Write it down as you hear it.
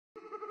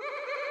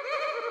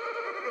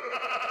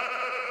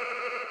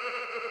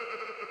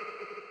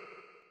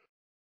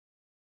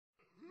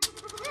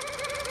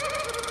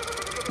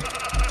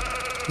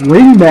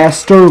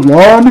Ringmaster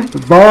Lon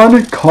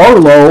Von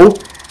Carlo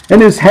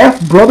and his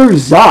half-brother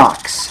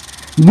Zox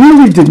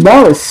nearly did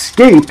not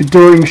escape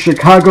during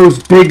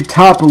Chicago's big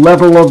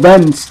top-level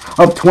events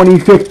of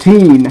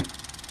 2015.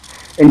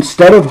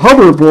 Instead of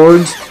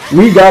hoverboards,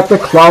 we got the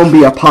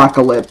Clownbie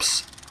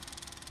apocalypse.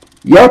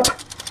 Yup,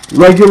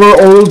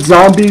 regular old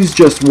zombies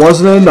just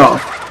wasn't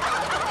enough.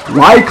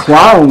 Why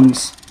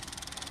clowns?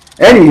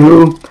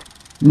 Anywho,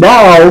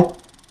 now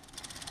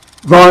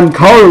Von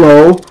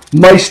Carlo,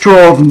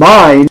 maestro of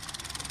mine,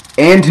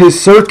 and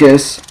his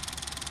circus,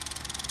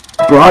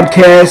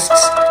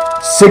 broadcasts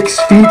 6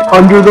 feet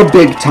under the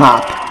big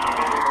top.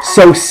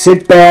 So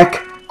sit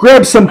back,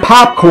 grab some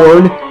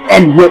popcorn,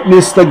 and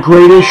witness the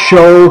greatest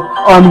show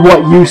on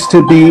what used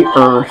to be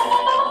Earth.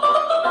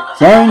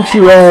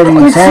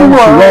 Sanctuary,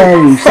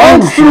 sanctuary,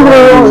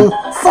 sanctuary,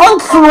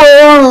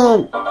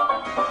 sanctuary!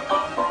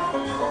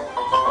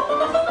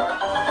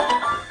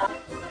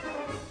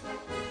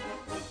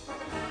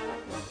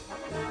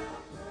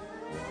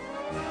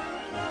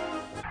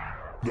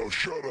 Now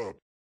shut up.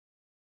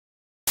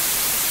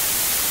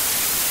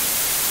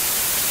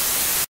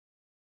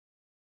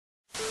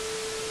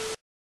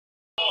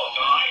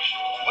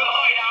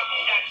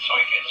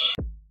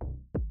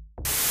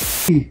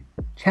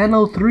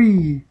 Channel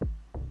 3.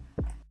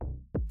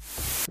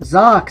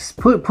 Zox,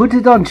 put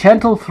it on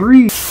Channel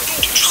 3.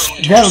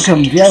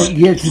 Welcome, yes,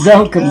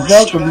 welcome,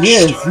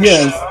 yes,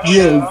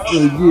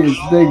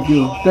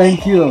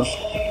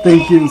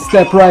 thank you,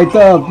 step right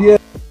up, yes,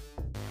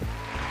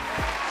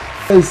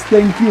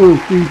 thank you,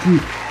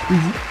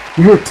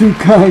 you're too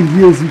kind,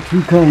 yes, you're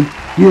too kind,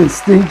 yes,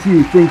 thank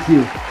you.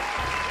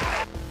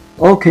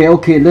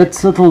 Okay, let's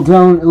settle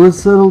down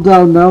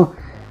now.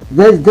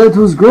 That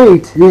was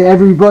great. Yeah,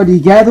 everybody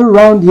gather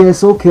around.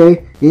 Yes,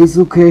 okay. It's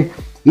okay.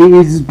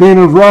 It's been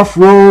a rough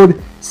road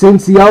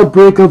since the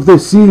outbreak of the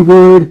C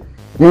word,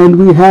 and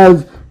we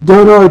have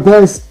done our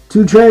best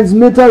to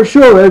transmit our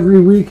show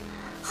every week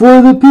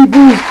for the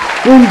people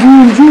and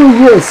to enjoy.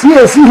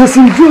 Yes,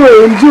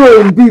 enjoy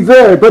and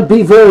beware, but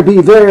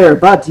beware,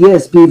 but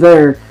yes,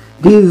 beware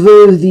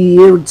the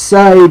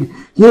outside.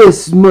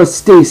 Yes, must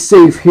stay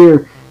safe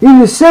here in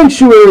the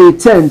sanctuary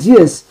tent.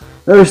 Yes.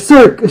 Our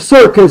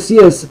circus,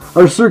 yes,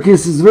 our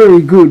circus is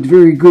very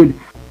good.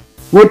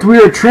 What we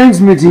are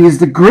transmitting is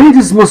the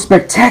greatest, most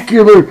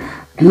spectacular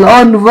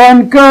Lon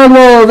Von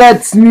Carlo,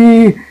 that's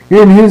me,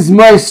 and his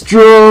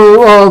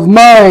maestro of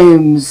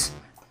mimes.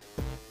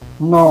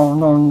 No,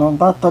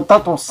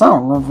 that don't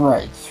sound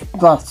right.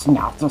 That's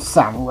not the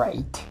sound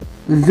right.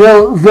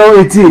 Though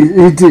it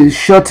is.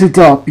 Shut it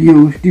up,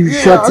 you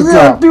shut it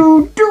up.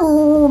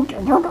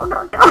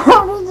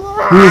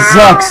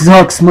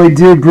 Zox, my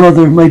dear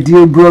brother,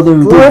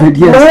 David,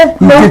 yes,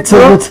 he gets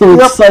a little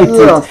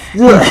excited. He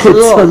gets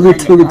a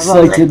little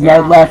excited, and I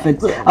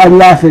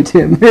laugh at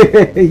him.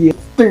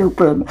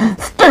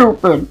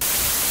 Stupid.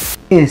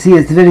 Yes,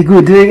 very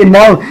good. And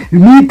now,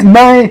 meet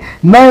my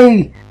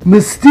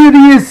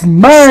mysterious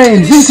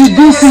mimes,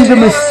 introducing the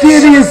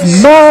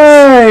mysterious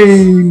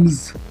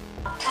mimes.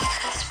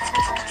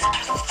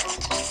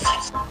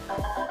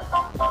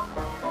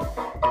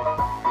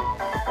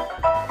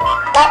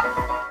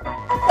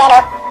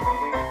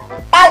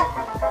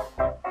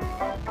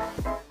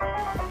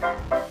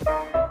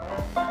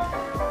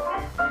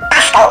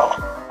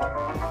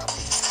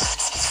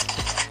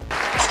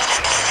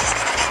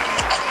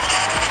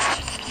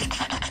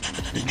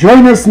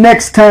 Join us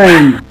next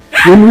time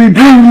when we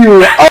bring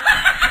you.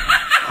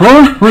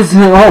 Huh? What's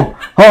that?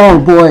 Oh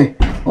boy.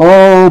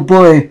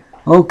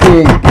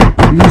 Okay,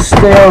 you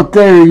stay out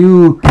there,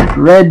 you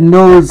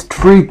red-nosed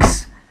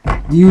freaks.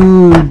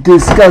 You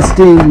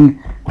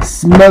disgusting,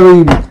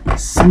 smelly.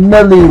 Yes,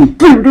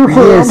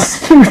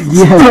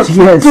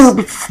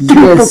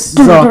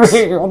 Zox.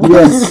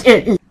 Yes.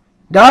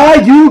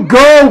 You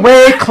go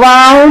away,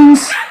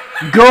 clowns.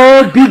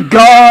 Be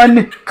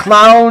gone,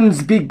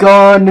 clowns, be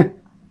gone.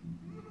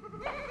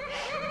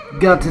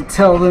 Got to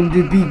tell them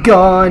to be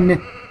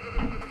gone.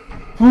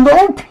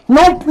 Nope,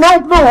 don't do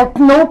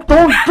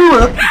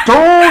it.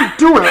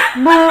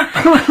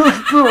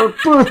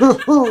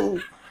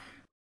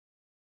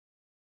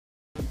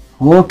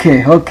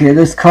 Okay,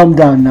 let's calm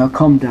down now,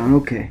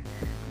 okay.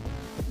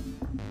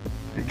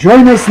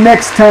 Join us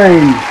next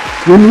time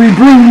when we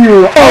bring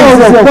you all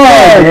the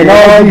fun and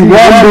all the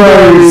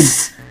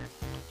wonders.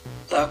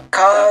 The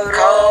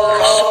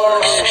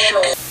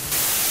Koulro-Cirkus.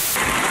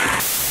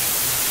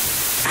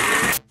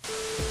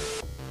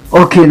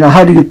 Okay, now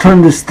how do you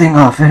turn this thing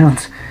off?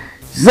 Zox,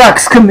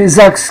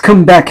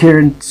 come back here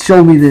and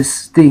show me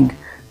this thing.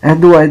 And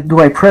do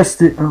I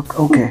press it?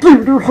 Okay.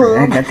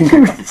 I think.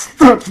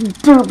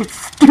 Stupid.